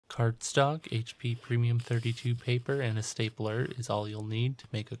Cardstock, HP Premium 32 paper, and a stapler is all you'll need to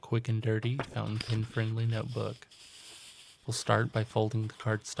make a quick and dirty fountain pen friendly notebook. We'll start by folding the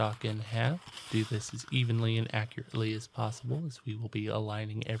cardstock in half. Do this as evenly and accurately as possible, as we will be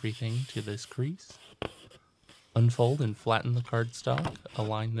aligning everything to this crease. Unfold and flatten the cardstock.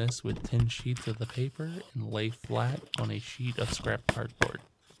 Align this with 10 sheets of the paper and lay flat on a sheet of scrap cardboard.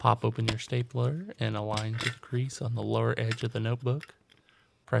 Pop open your stapler and align to the crease on the lower edge of the notebook.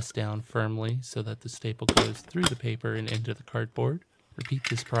 Press down firmly so that the staple goes through the paper and into the cardboard. Repeat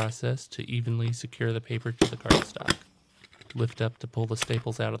this process to evenly secure the paper to the cardstock. Lift up to pull the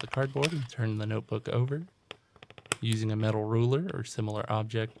staples out of the cardboard and turn the notebook over. Using a metal ruler or similar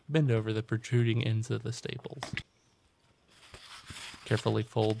object, bend over the protruding ends of the staples. Carefully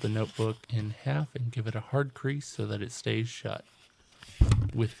fold the notebook in half and give it a hard crease so that it stays shut.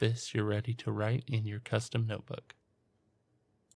 With this, you're ready to write in your custom notebook.